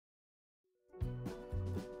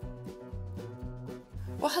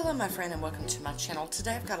Well, hello my friend and welcome to my channel.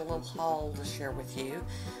 Today I've got a little haul to share with you.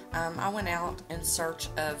 I went out in search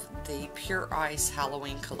of the Pure Ice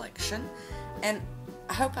Halloween collection and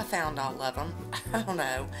I hope I found all of them. I don't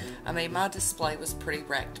know. I mean, my display was pretty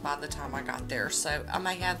wrecked by the time I got there, so I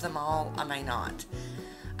may have them all, I may not.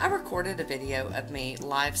 I recorded a video of me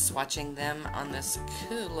live swatching them on this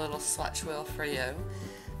cool little swatch wheel for you.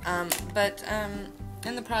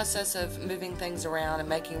 In the process of moving things around and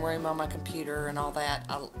making room on my computer and all that,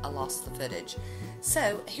 I lost the footage.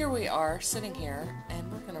 So here we are sitting here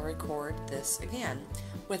and we're going to record this again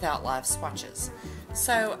without live swatches.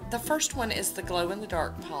 So the first one is the glow in the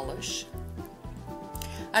dark polish.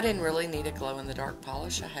 I didn't really need a glow in the dark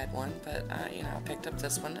polish. I had one, but I picked up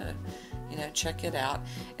this one to check it out.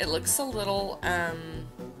 It looks a little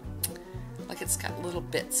like it's got little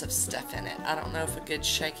bits of stuff in it. I don't know if a good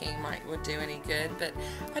shaking would do any good, but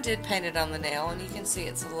I did paint it on the nail, and you can see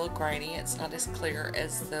it's a little grainy. It's not as clear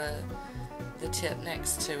as the tip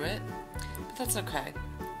next to it, but that's okay.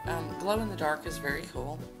 Glow in the dark is very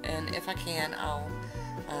cool, and if I can, I'll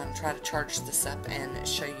try to charge this up and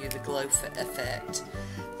show you the glow effect.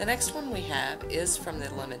 The next one we have is from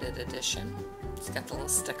the limited edition. It's got the little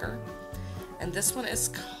sticker, and this one is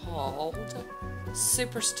called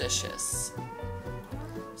Superstitious.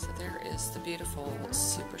 So there is the beautiful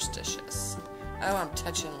Superstitious. Oh, I'm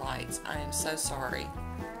touching lights. I am so sorry.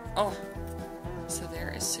 Oh, so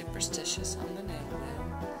there is Superstitious on the nail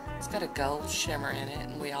wheel. It's got a gold shimmer in it,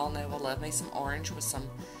 and we all know I love me some orange with some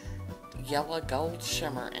yellow gold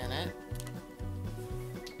shimmer in it.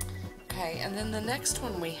 Okay, and then the next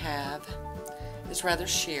one we have is rather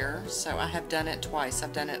sheer, so I have done it twice.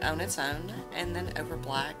 I've done it on its own and then over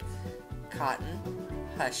black cotton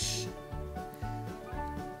Hush.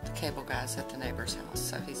 The cable guy's at the neighbor's house,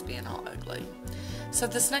 so he's being all ugly. So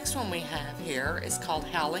this next one we have here is called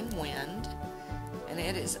Howling Wind, and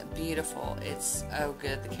it is beautiful. It's, oh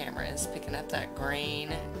good, the camera is picking up that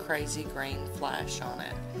green, crazy green flash on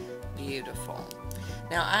it. Beautiful.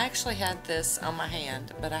 Now I actually had this on my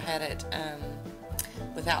hand, but I had it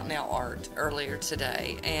without nail art earlier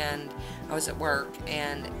today, and I was at work,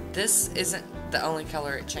 and this isn't the only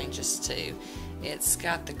color it changes to. It's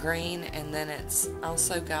got the green, and then it's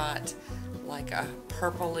also got like a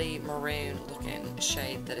purpley maroon looking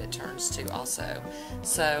shade that it turns to also.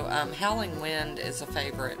 So Howling Wind is a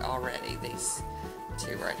favorite already, these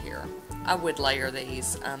two right here. I would layer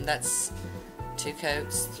these. That's 2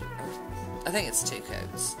 coats, or I think it's 2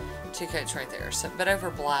 coats. 2 coats right there. So, but over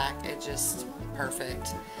black, it just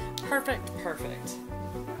perfect. Perfect.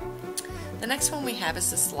 The next one we have is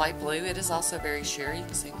this light blue. It is also very sheer. You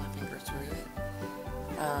can see my finger through it.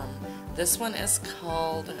 This one is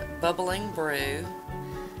called Bubbling Brew,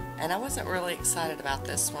 and I wasn't really excited about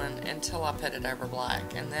this one until I put it over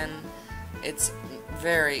black, and then it's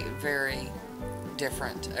very, very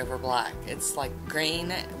different over black. It's like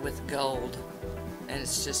green with gold, and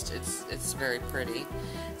it's just, it's very pretty.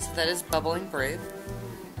 So that is Bubbling Brew.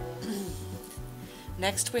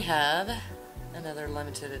 Next we have another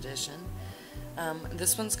limited edition.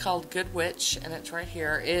 This one's called Good Witch, and it's right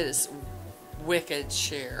here. It is wicked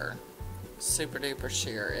sheer, super duper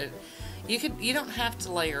sheer. You don't have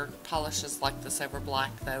to layer polishes like this over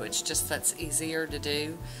black though. It's just that's easier to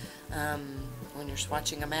do when you're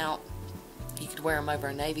swatching them out. You could wear them over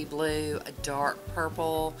a navy blue, a dark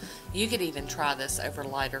purple. You could even try this over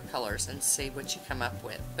lighter colors and see what you come up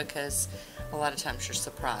with, because a lot of times you're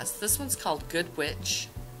surprised. This one's called Good Witch.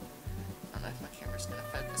 I don't know if my camera's going to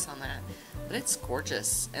focus on that, but it's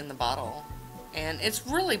gorgeous in the bottle, and it's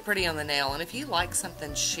really pretty on the nail. And if you like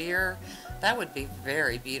something sheer, that would be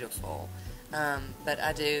very beautiful, but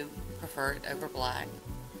I do prefer it over black.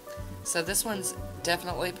 So this one's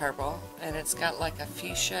definitely purple, and it's got like a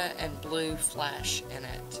fuchsia and blue flash in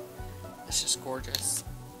it. It's just gorgeous.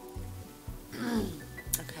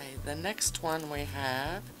 Okay, the next one we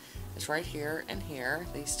have is right here and here,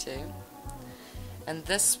 these two. And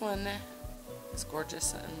this one is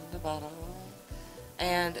gorgeous in the bottle.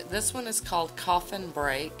 And this one is called Coffin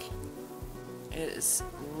Break. It is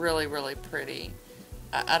really, really pretty.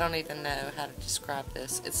 I don't even know how to describe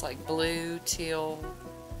this. It's like blue, teal,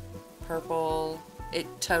 purple. It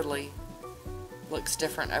totally looks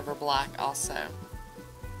different over black also.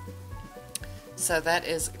 So that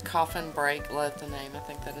is Coffin Break. Love the name. I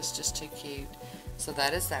think that is just too cute. So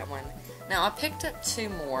that is that one. Now I picked up 2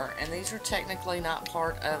 more, and these are technically not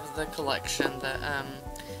part of the collection, the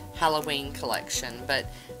Halloween collection, but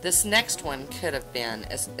this next one could have been,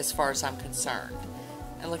 as far as I'm concerned.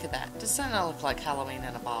 And look at that. Does that not look like Halloween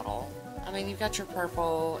in a bottle? I mean, you've got your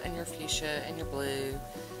purple and your fuchsia and your blue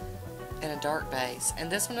and a dark base.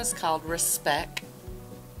 And this one is called Respect.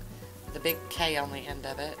 the big K on the end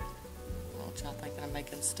of it. Don't y'all thinking I'm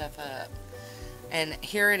making stuff up. And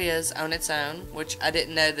here it is on its own, which I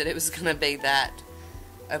didn't know that it was going to be that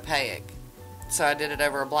opaque. So I did it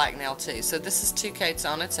over a black nail too. So this is 2 coats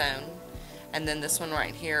on its own. And then this one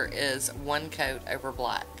right here is 1 coat over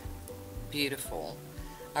black. Beautiful.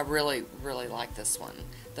 I really, really like this one.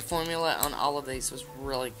 The formula on all of these was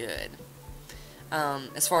really good.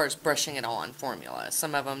 As far as brushing it on formula.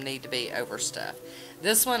 Some of them need to be over stuff.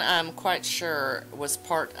 This one I'm quite sure was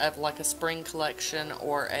part of like a spring collection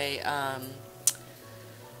or a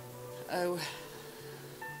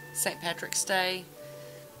St. Patrick's Day,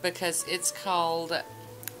 because it's called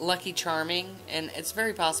Lucky Charming, and it's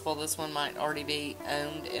very possible this one might already be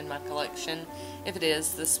owned in my collection. If it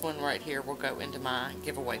is, this one right here will go into my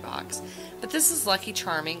giveaway box. But this is Lucky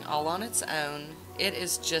Charming all on its own. It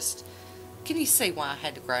is just, can you see why I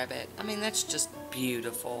had to grab it? I mean, that's just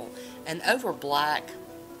beautiful. And over black,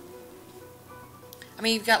 I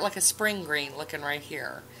mean, you've got like a spring green looking right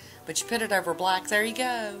here. But you put it over black, there you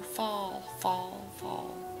go. Fall, fall,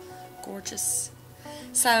 fall. Gorgeous.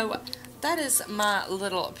 So, that is my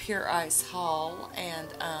little Pure Ice haul. And,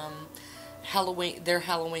 Halloween, their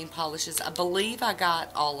Halloween polishes. I believe I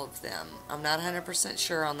got all of them. I'm not 100%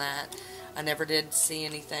 sure on that. I never did see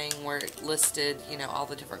anything where it listed, you know, all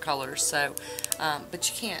the different colors. So,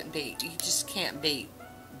 but you just can't beat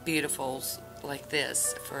beautifuls like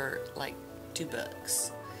this for like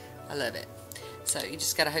 $2. I love it. So you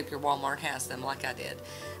just gotta hope your Walmart has them like I did.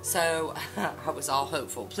 So I was all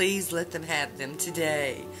hopeful. Please let them have them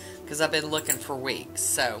today, because I've been looking for weeks.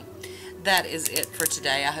 So that is it for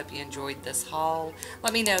today. I hope you enjoyed this haul.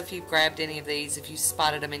 Let me know if you've grabbed any of these, if you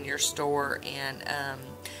spotted them in your store, and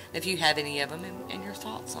if you have any of them and your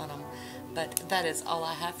thoughts on them. But that is all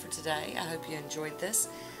I have for today. I hope you enjoyed this.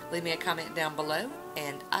 Leave me a comment down below,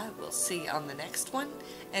 and I will see you on the next one.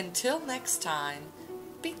 Until next time,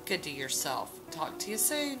 be good to yourself. Talk to you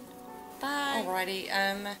soon. Bye.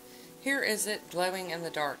 Alrighty, here is it glowing in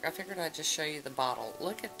the dark. I figured I'd just show you the bottle.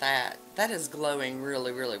 Look at that. That is glowing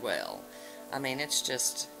really, really well. I mean, it's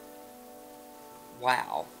just,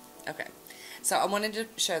 wow. Okay, so I wanted to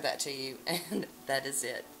show that to you, and that is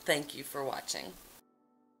it. Thank you for watching.